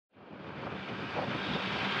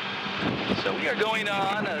So we are going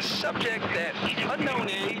on a subject at unknown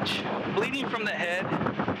age, bleeding from the head,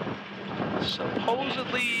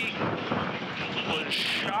 supposedly was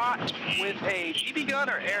shot with a BB gun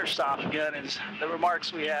or airsoft gun is the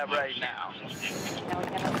remarks we have right now.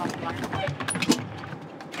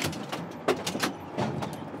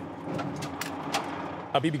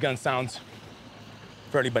 A BB gun sounds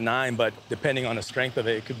fairly benign, but depending on the strength of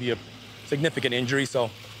it, it could be a significant injury. So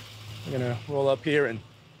we're gonna roll up here and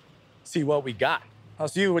see what we got.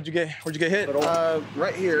 How's you? Where'd you get hit?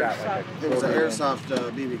 Right here. It was an airsoft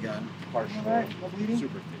BB gun.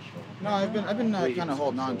 No, I've been kind of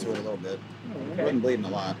holding on to it a little bit. I wasn't bleeding a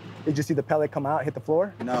lot. Did you see the pellet come out, hit the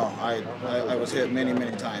floor? No, I was hit many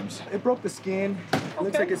times. It broke the skin. It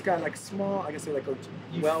looks like it's got like small, I guess like a...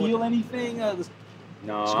 You feel anything?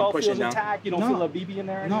 No, skull I'm pushing feels now. attacked. You don't feel a BB in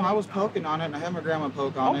there? No, I was poking on it, and I had my grandma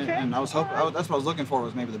poke on it, and I was hoping. That's what I was looking for,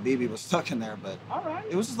 was maybe the BB was stuck in there, but all right.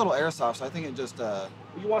 It was just a little airsoft, so I think it just.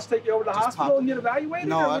 You want us to take you over to the hospital and get evaluated?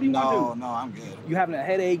 No, or what do you want to do? no, I'm good. You having a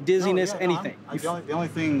headache, dizziness, anything? The only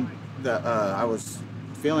thing that I was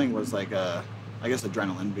feeling was like I guess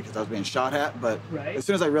adrenaline, because I was being shot at. But as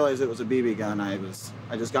soon as I realized it was a BB gun, I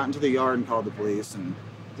just got into the yard and called the police and.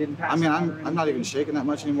 Didn't pass. I mean, I'm not even shaking that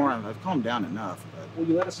much anymore. I've calmed down enough. But... Will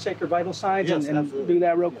you let us check your vital signs yes, and do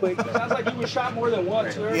that real quick? Sounds like you were shot more than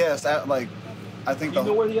once, sir. Yes, I think. You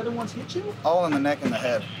know where the other ones hit you? All in the neck and the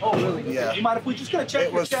head. Oh, really? Yeah. You mind if we just gonna check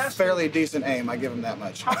your chest? It was fairly decent aim. I give him that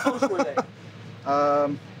much. How close were they?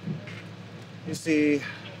 You see,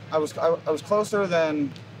 I was closer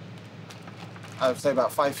than. I would say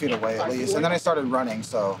about 5 feet away at least, and then I started running.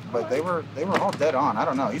 So, but they were all dead on. I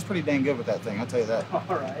don't know. He's pretty dang good with that thing. I'll tell you that. All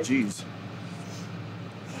right. Jeez.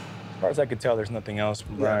 As far as I could tell, there's nothing else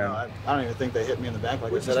from Brian. No, I don't even think they hit me in the back.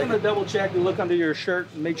 Like We're I said, just gonna double check and look under your shirt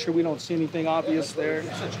and make sure we don't see anything obvious there.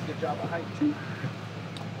 You're such a good job of hiding too.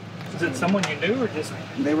 Is it someone you knew or just?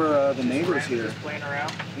 They were the neighbors here. Just playing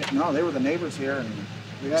around? No, they were the neighbors here, and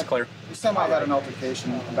It's clear. We somehow had an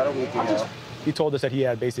altercation about a week ago. He told us that he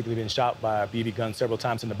had basically been shot by a BB gun several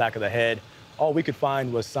times in the back of the head. All we could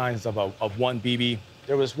find was signs of one BB.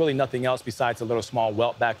 There was really nothing else besides a little small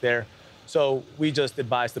welt back there. So we just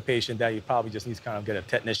advised the patient that he probably just needs to kind of get a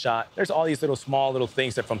tetanus shot. There's all these little small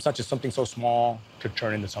things that from something so small could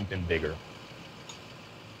turn into something bigger.